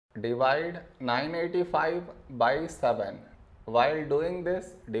Divide 985 by 7. While doing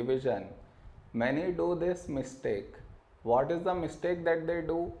this division, many do this mistake. What is the mistake that they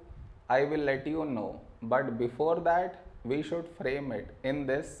do? I will let you know. But before that, we should frame it in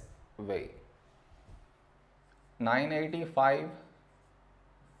this way. 985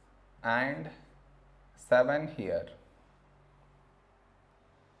 and 7 here.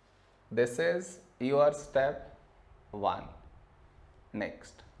 This is your step 1.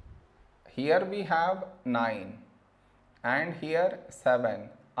 Next. Here we have 9 and here 7.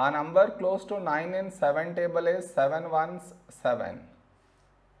 A number close to 9 in 7 table is 7 ones 7.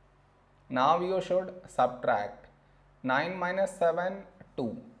 Now you should subtract 9 minus 7,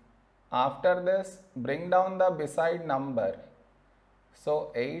 2. After this, bring down the beside number.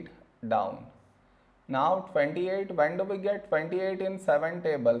 So 8 down. Now 28, when do we get 28 in 7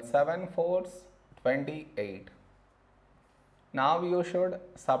 table? 7 fours, 28. Now you should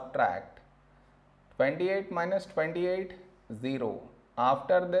subtract 28 minus 28, 0.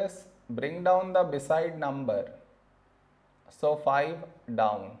 After this, bring down the beside number. So 5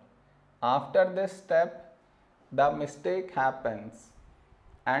 down. After this step, the mistake happens.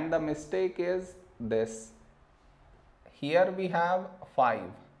 And the mistake is this. Here we have 5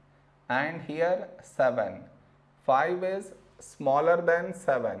 and here 7. 5 is smaller than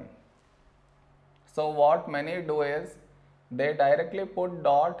 7. So what many do is, they directly put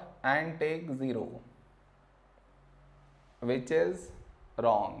dot and take 0, which is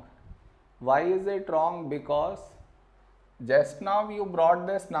wrong. Why is it wrong? Because just now you brought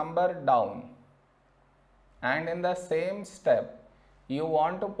this number down and in the same step you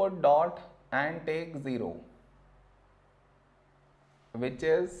want to put dot and take 0, which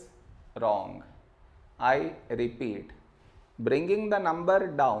is wrong. I repeat, bringing the number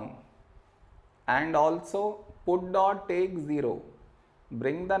down and also put dot take 0.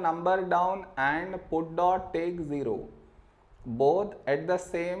 Bring the number down and put dot take 0. Both at the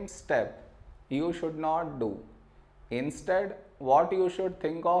same step you should not do. Instead, what you should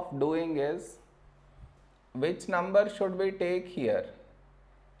think of doing is, which number should we take here?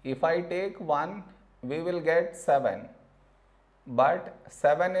 If I take 1, we will get 7. But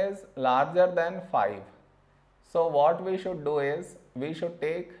 7 is larger than 5. So what we should do is, we should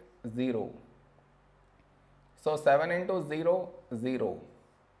take 0. So 7 into 0, 0.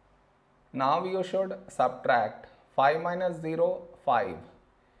 Now you should subtract 5 minus 0, 5.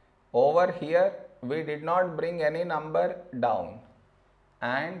 Over here, we did not bring any number down.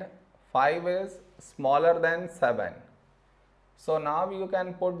 And 5 is smaller than 7. So now you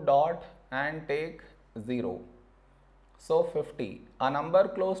can put dot and take 0. So 50. A number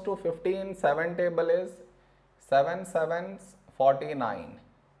close to 50 in 7 table is 7 sevens 49.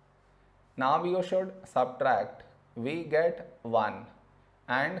 Now you should subtract. We get 1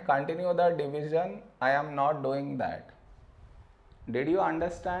 and continue the division. I am not doing that. Did you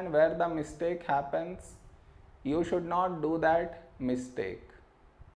understand where the mistake happens? You should not do that mistake.